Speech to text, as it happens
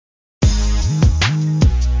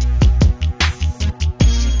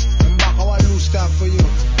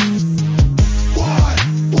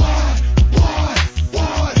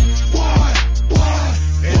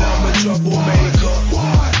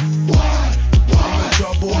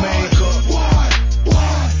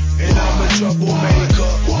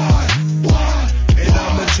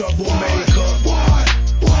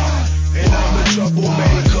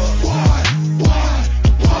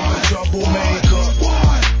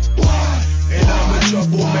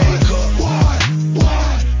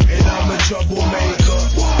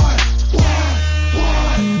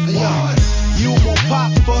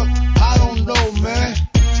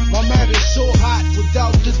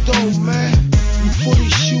40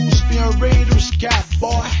 shoes, be un Raiders cap,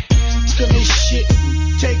 boy. Tu connais shit,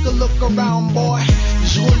 take a look around, boy.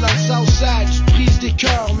 Je roule dans le Southside, je brise des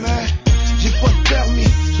cœurs, man. J'ai pas de permis,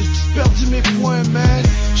 j'ai tout perdu mes points, man.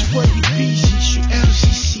 J'suis pas DPJ, j'suis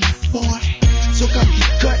LGC, boy. So quand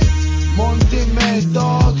ils cut, monte tes mains,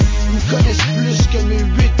 dog. Ils me connaissent plus que mes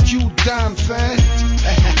 8Q damn fan.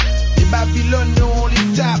 Les Babylone, nous on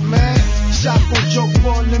les tape, man. Ils savent qu'on joke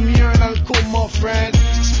pas, on a mis un dans le coma, friend.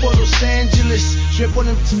 C'est pas Los Angeles, j'viens pas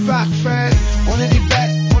d'un petit parc, friend. On a des bats,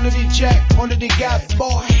 on a des jacks, on a des gap,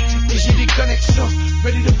 boy. Et j'ai des connexions,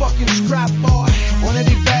 ready to fucking scrap, boy. On a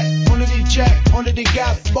des bats, on a des jacks, on a des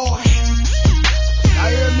gap, boy. I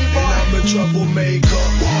hear me, boy. And I'm a troublemaker,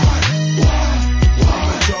 I'm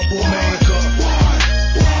a troublemaker,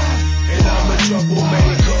 and I'm a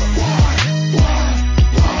troublemaker,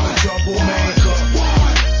 I'm a troublemaker,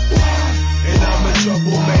 and I'm a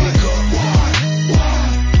troublemaker,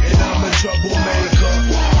 and I'm a troublemaker,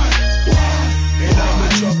 and I'm a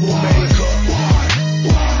troublemaker,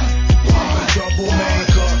 I'm a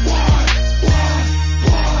troublemaker.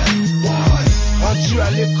 Rendu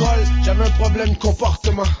à l'école, j'avais un problème de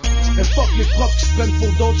comportement. Mais fuck les profs qui se plaignent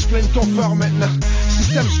pour d'autres, se plaignent qu'on peur maintenant.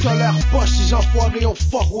 Système scolaire poche, ces enfoirés ont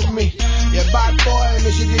fuck with me. Yeah, bad boy,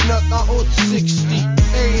 mais j'ai des notes en haut de 60.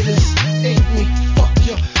 Haters, hate me, fuck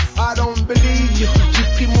you, I don't believe you. J'ai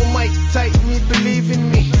pris mon mic tight, me believe in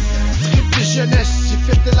me. Trip de jeunesse, j'ai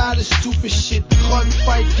fait de la de stupid shit. Run,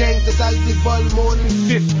 fight, gang, total des vols, more than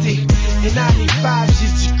 50. In 95,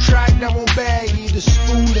 j'ai du crack dans mon baggy. The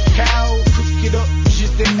spoon, the cow, cook it up,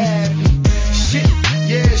 j'étais happy. Shit,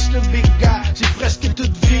 yeah, it's the big guy, j'ai presque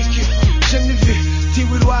tout vécu. J'aime le vu,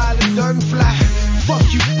 T-Willow, le Dunfly.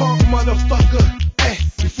 Fuck you, punk motherfucker. Hey,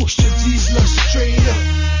 il faut que je te dise là, straight up.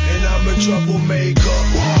 And I'm a troublemaker.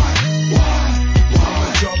 I'm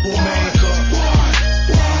a troublemaker.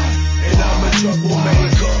 And I'm a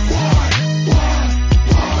troublemaker.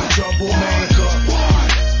 I'm a troublemaker.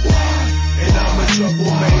 And I'm a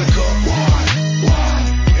troublemaker.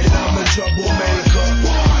 And I'm a troublemaker.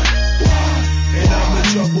 And I'm a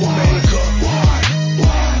troublemaker.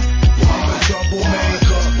 I'm a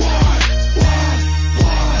troublemaker.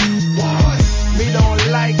 Me don't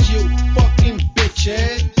like you, fucking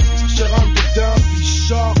bitches. Je rentre dedans puis je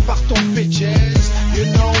sors par ton bitches. You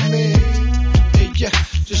know me. Et yeah,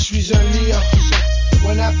 je suis un lion.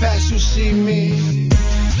 When I pass you see me.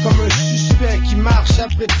 Comme un suspect qui marche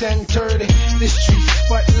après 10:30. The street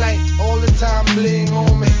spotlight all the time bling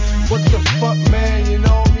on me. What the fuck man, you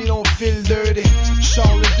know me don't feel dirty.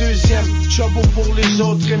 J'sors le deuxième, trouble pour les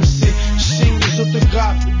autres MC. J'signe les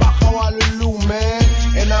autographes, Bahawa le loup man.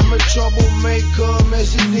 And I'm a troublemaker, mais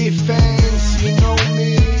j'ai des fans. You know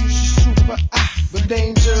me, j'suis super but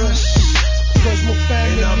dangerous. Cause my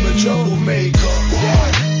family, and I'm a troublemaker.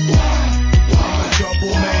 Yeah.